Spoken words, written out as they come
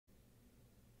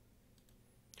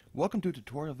Welcome to a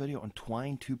tutorial video on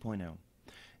Twine 2.0.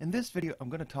 In this video, I'm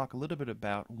going to talk a little bit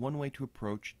about one way to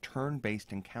approach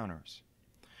turn-based encounters.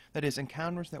 That is,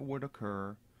 encounters that would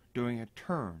occur during a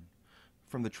turn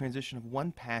from the transition of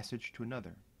one passage to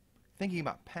another. Thinking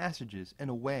about passages in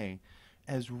a way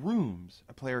as rooms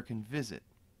a player can visit.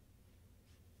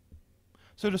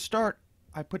 So to start,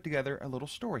 I put together a little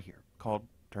story here called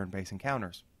Turn-Based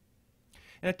Encounters.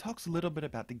 And it talks a little bit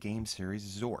about the game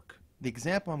series Zork. The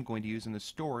example I'm going to use in the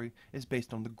story is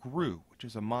based on the Grue, which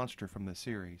is a monster from the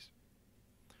series.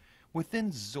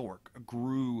 Within Zork, a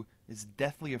Grue is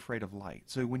deathly afraid of light,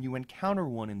 so when you encounter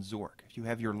one in Zork, if you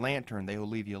have your lantern, they will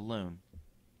leave you alone.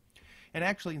 And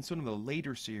actually, in some of the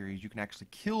later series, you can actually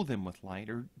kill them with light,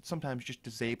 or sometimes just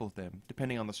disable them,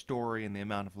 depending on the story and the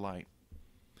amount of light.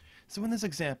 So in this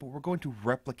example, we're going to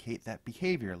replicate that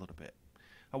behavior a little bit.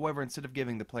 However, instead of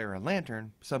giving the player a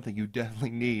lantern, something you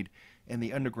definitely need in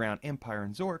the underground empire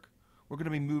in Zork, we're going to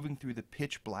be moving through the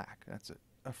pitch black. That's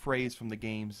a phrase from the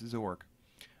game's Zork,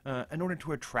 in order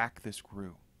to attract this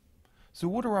Grue. So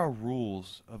what are our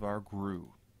rules of our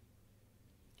Grue?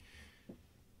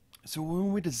 So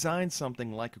when we design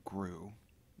something like a Grue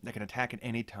that can attack at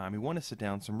any time, we want to set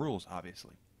down some rules,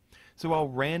 obviously. So while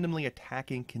randomly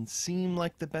attacking can seem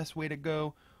like the best way to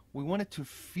go, we want it to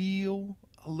feel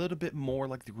a little bit more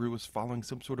like the Grue is following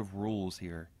some sort of rules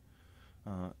here.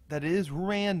 That is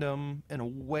random in a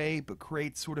way, but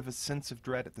creates sort of a sense of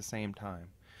dread at the same time.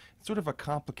 It's sort of a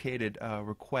complicated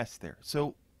request there.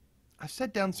 So I've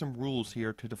set down some rules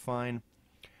here to define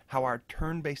how our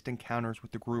turn-based encounters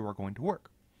with the Grue are going to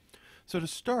work. So to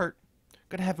start, I'm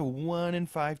going to have a 1 in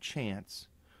 5 chance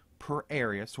per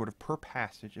area, sort of per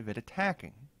passage, of it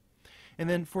attacking. And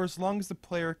then for as long as the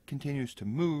player continues to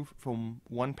move from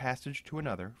one passage to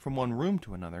another, from one room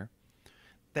to another,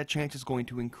 that chance is going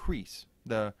to increase.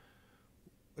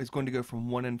 It's going to go from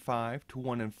 1 in 5 to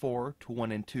 1 in 4 to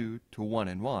 1 in 2 to 1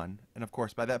 in 1. And of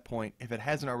course, by that point, if it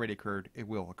hasn't already occurred, it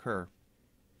will occur.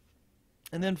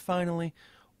 And then finally,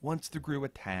 once the Grue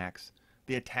attacks,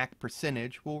 the attack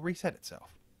percentage will reset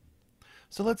itself.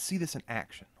 So let's see this in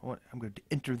action. I'm going to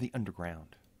enter the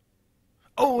underground.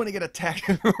 Oh, and I get attacked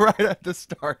right at the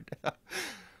start.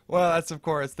 Well, that's of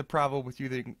course the problem with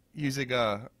using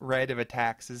random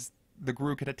attacks is the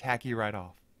Grue can attack you right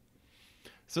off.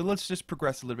 So let's just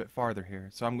progress a little bit farther here.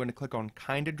 So I'm going to click on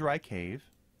Kinda Dry Cave.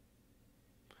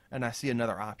 And I see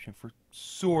another option for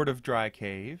Sort of Dry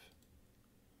Cave.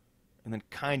 And then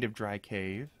Kind of Dry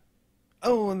Cave.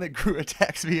 Oh, and the Grue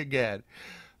attacks me again.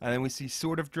 And then we see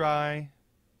Sort of Dry,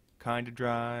 Kinda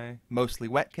Dry, Mostly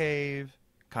Wet Cave,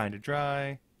 Kinda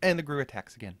Dry, and the Grue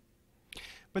attacks again.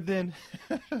 But then,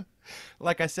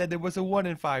 like I said, there was a 1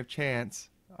 in 5 chance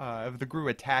of the Grue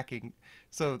attacking,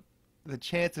 so the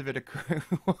chance of it occurring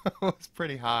was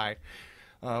pretty high.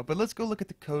 But let's go look at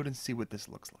the code and see what this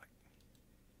looks like.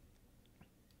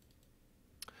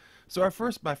 So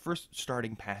my first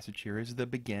starting passage here is the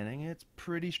beginning. It's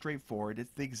pretty straightforward.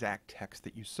 It's the exact text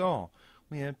that you saw.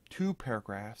 We have 2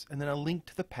 paragraphs and then a link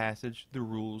to the passage, the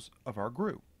rules of our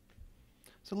Grue.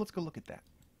 So let's go look at that.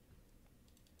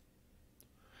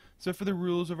 So for the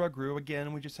rules of our Grue,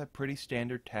 again, we just have pretty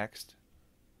standard text.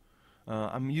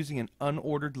 I'm using an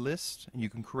unordered list, and you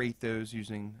can create those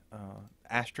using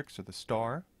asterisks or the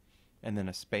star, and then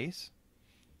a space.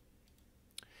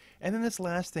 And then this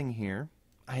last thing here,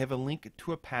 I have a link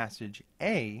to a passage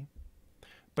A,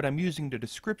 but I'm using the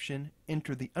description,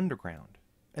 enter the underground.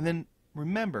 And then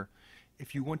remember,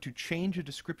 if you want to change a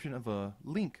description of a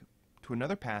link to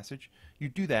another passage, you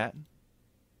do that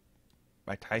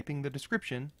by typing the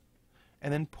description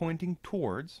and then pointing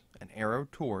towards, an arrow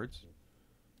towards,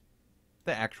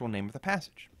 the actual name of the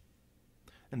passage.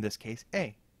 In this case,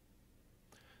 A.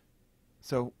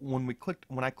 So when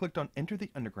I clicked on Enter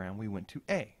the Underground, we went to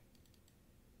A.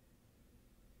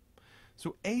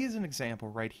 So A is an example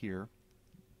right here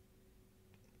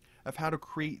of how to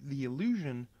create the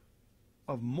illusion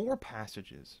of more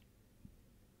passages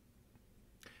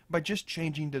by just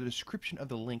changing the description of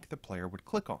the link the player would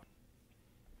click on.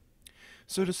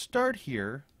 So to start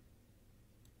here,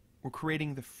 we're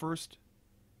creating the first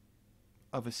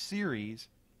of a series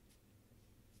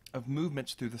of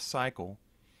movements through the cycle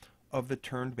of the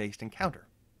turn-based encounter.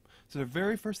 So the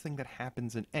very first thing that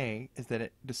happens in A is that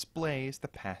it displays the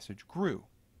passage Grue.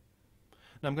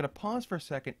 Now I'm going to pause for a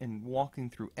second in walking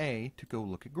through A to go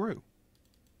look at Grue.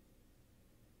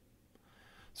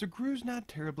 So Grue's not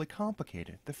terribly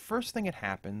complicated. The first thing it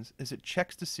happens is it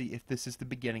checks to see if this is the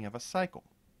beginning of a cycle.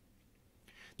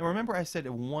 Now remember I said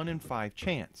a 1 in 5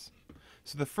 chance.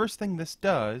 So the first thing this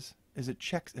does is it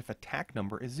checks if attack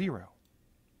number is 0.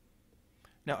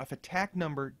 Now, if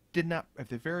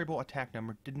the variable attack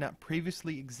number did not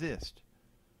previously exist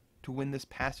to when this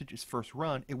passage is first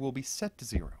run, it will be set to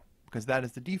 0, because that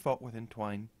is the default within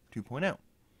Twine 2.0.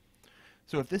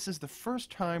 So if this is the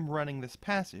first time running this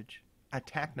passage,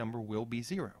 attack number will be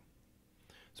 0.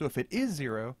 So if it is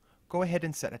 0, go ahead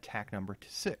and set attack number to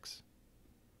 6.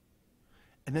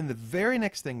 And then the very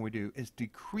next thing we do is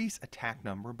decrease attack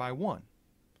number by 1.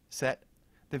 Set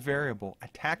the variable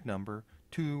attack number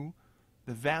to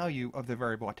the value of the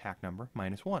variable attack number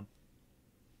minus 1.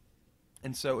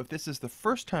 And so if this is the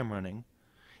first time running,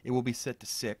 it will be set to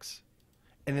 6,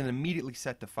 and then immediately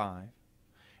set to 5.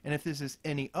 And if this is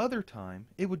any other time,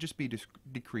 it would just be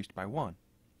decreased by 1.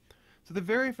 So the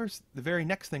very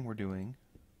next thing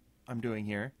I'm doing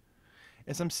here,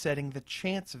 is I'm setting the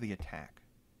chance of the attack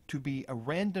to be a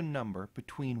random number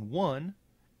between 1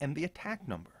 and the attack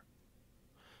number.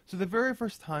 So the very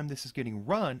first time this is getting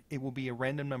run, it will be a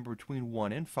random number between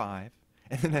 1 and 5.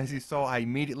 And then as you saw, I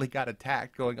immediately got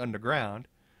attacked going underground.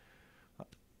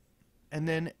 And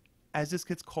then as this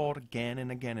gets called again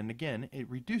and again and again, it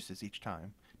reduces each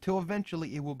time, till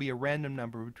eventually it will be a random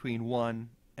number between 1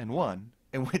 and 1,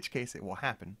 in which case it will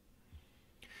happen.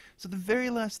 So the very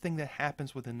last thing that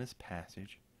happens within this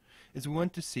passage is we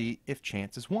want to see if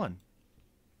chance is 1.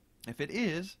 If it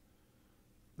is,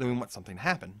 then we want something to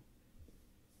happen,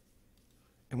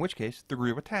 in which case the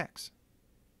Grue attacks.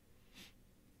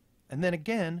 And then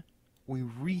again, we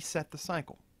reset the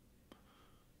cycle.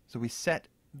 So we set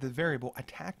the variable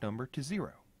attack number to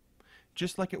 0,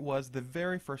 just like it was the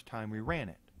very first time we ran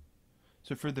it.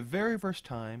 So for the very first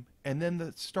time, and then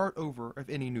the start over of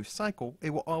any new cycle,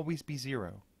 it will always be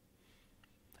 0.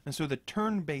 And so the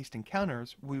turn-based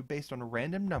encounters will be based on a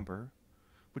random number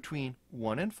between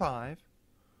 1 and 5,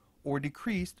 or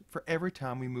decreased for every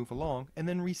time we move along, and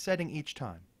then resetting each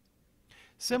time.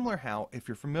 Similar how, if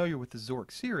you're familiar with the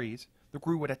Zork series, the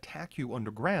Grue would attack you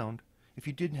underground if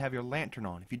you didn't have your lantern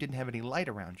on, if you didn't have any light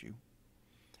around you.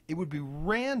 It would be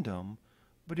random,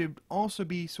 but it would also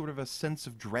be sort of a sense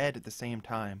of dread at the same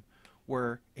time,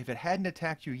 where if it hadn't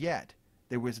attacked you yet,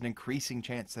 there was an increasing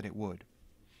chance that it would.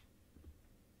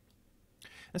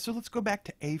 And so let's go back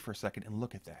to A for a second and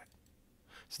look at that.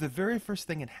 So the very first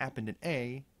thing that happened in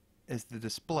A is the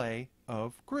display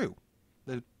of Grue,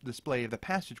 the display of the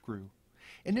passage Grue.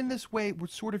 And in this way, we're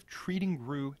sort of treating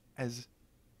Grue as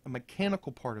a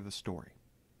mechanical part of the story.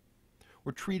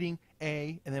 We're treating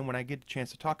A, and then when I get a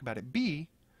chance to talk about it, B,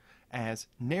 as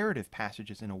narrative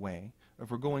passages in a way,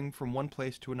 if we're going from one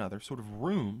place to another, sort of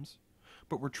rooms,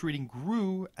 but we're treating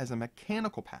Grue as a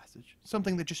mechanical passage,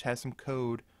 something that just has some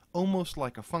code, almost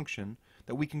like a function,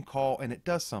 that we can call and it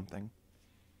does something,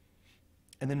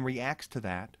 and then reacts to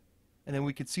that, and then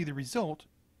we could see the result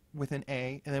within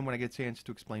A, and then when I get a chance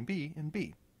to explain B, in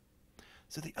B.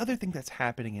 So the other thing that's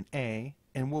happening in A,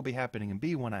 and will be happening in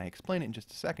B when I explain it in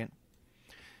just a second,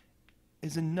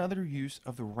 is another use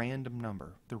of the random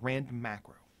number, the random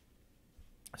macro.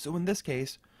 So in this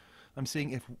case, I'm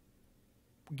seeing if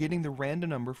getting the random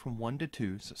number from 1 to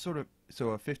 2, so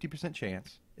a 50%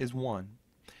 chance, is 1.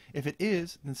 If it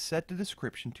is, then set the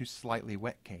description to slightly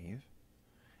wet cave.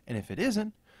 And if it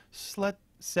isn't,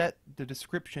 set the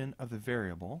description of the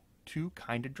variable to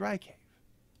kinda dry cave.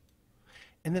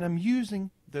 And then I'm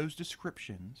using those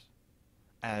descriptions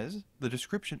as the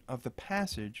description of the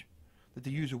passage that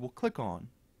the user will click on,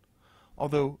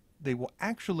 although they will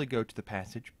actually go to the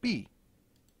passage B.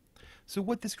 So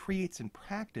what this creates in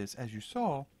practice, as you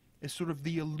saw, is sort of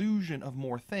the illusion of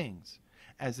more things,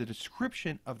 as the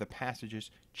description of the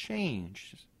passages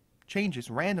changes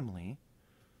randomly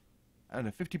at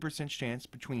a 50% chance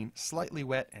between slightly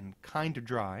wet and kind of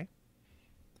dry.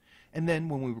 And then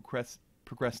when we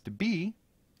progress to B,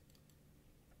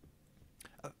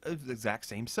 the exact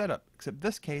same setup, except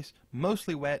this case,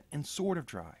 mostly wet and sort of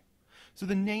dry. So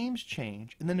the names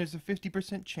change, and then there's a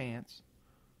 50% chance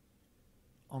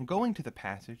on going to the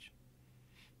passage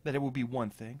that it will be one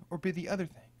thing or be the other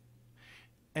thing.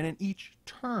 And in each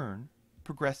turn,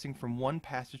 progressing from one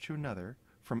passage to another,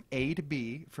 from A to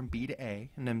B, from B to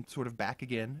A, and then sort of back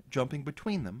again, jumping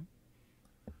between them,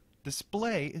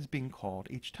 display is being called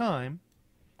each time,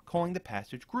 calling the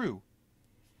passage Grue.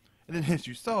 And then as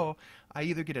you saw, I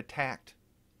either get attacked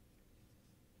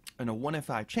in a 1 in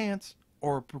 5 chance,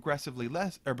 or a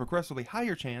progressively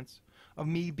higher chance of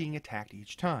me being attacked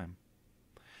each time.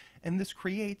 And this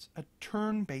creates a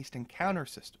turn-based encounter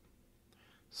system.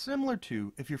 Similar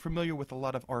to, if you're familiar with a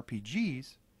lot of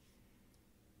RPGs,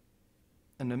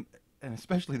 and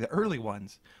especially the early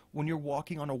ones, when you're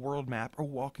walking on a world map or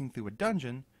walking through a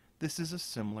dungeon, this is a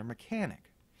similar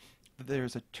mechanic. That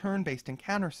there's a turn-based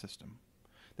encounter system.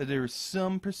 That there is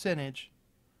some percentage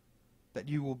that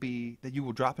you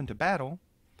will drop into battle,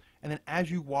 and then as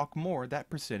you walk more, that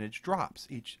percentage grows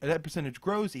each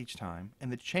time,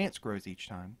 and the chance grows each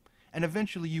time, and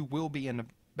eventually you will be in a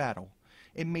battle.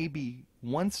 It may be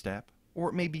 1 step, or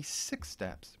it may be 6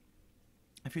 steps.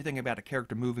 If you're thinking about a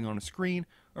character moving on a screen,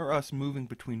 or us moving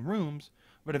between rooms,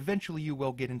 but eventually you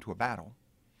will get into a battle.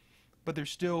 But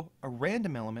there's still a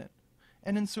random element,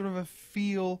 and then sort of a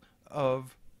feel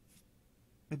of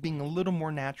it being a little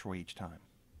more natural each time.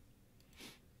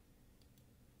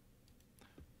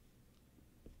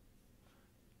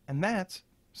 And that's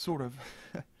sort of,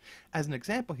 as an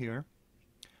example here,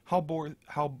 how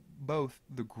both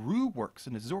the Grue works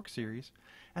in the Zork series,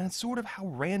 and it's sort of how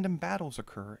random battles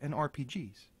occur in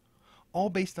RPGs, all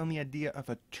based on the idea of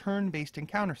a turn-based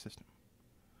encounter system,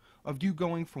 of you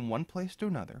going from one place to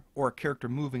another, or a character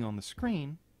moving on the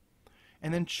screen,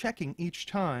 and then checking each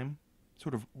time,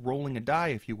 sort of rolling a die,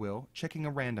 if you will, checking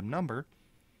a random number,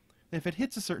 and if it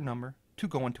hits a certain number, to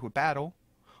go into a battle,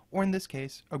 or in this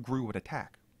case, a Grue would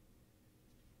attack.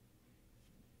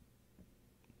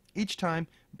 Each time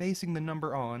basing the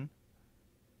number on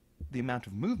the amount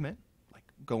of movement, like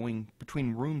going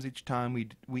between rooms each time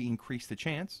we increase the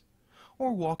chance,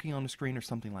 or walking on the screen or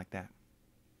something like that.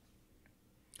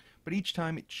 But each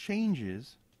time it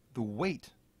changes the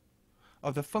weight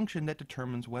of the function that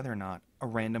determines whether or not a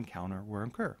random counter will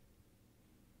occur.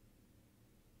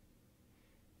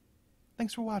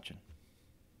 Thanks for watching.